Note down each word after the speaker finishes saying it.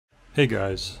Hey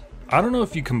guys, I don't know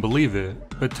if you can believe it,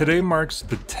 but today marks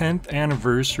the 10th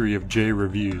anniversary of J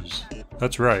Reviews.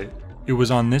 That's right, it was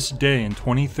on this day in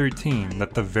 2013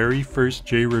 that the very first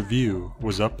J Review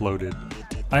was uploaded.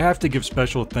 I have to give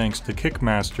special thanks to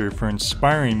Kickmaster for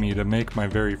inspiring me to make my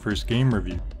very first game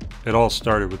review. It all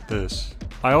started with this.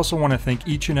 I also want to thank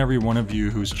each and every one of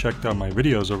you who's checked out my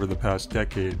videos over the past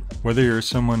decade. Whether you're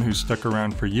someone who's stuck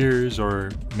around for years, or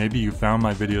maybe you found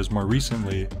my videos more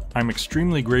recently, I'm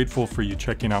extremely grateful for you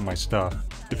checking out my stuff.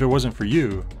 If it wasn't for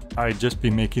you, I'd just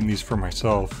be making these for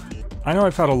myself. I know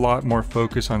I've had a lot more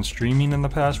focus on streaming in the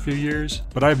past few years,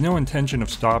 but I have no intention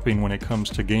of stopping when it comes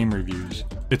to game reviews.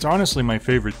 It's honestly my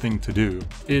favorite thing to do.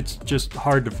 It's just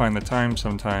hard to find the time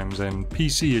sometimes, and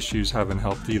PC issues haven't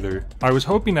helped either. I was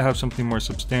hoping to have something more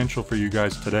substantial for you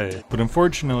guys today, but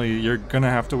unfortunately you're gonna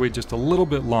have to wait just a little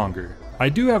bit longer. I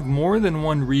do have more than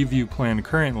one review planned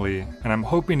currently, and I'm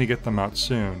hoping to get them out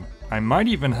soon. I might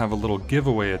even have a little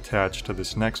giveaway attached to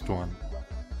this next one.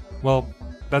 Well,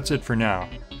 that's it for now.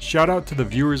 Shout out to the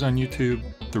viewers on YouTube,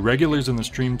 the regulars in the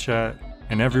stream chat,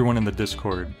 and everyone in the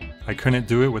Discord. I couldn't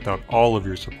do it without all of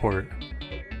your support.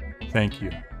 Thank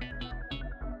you.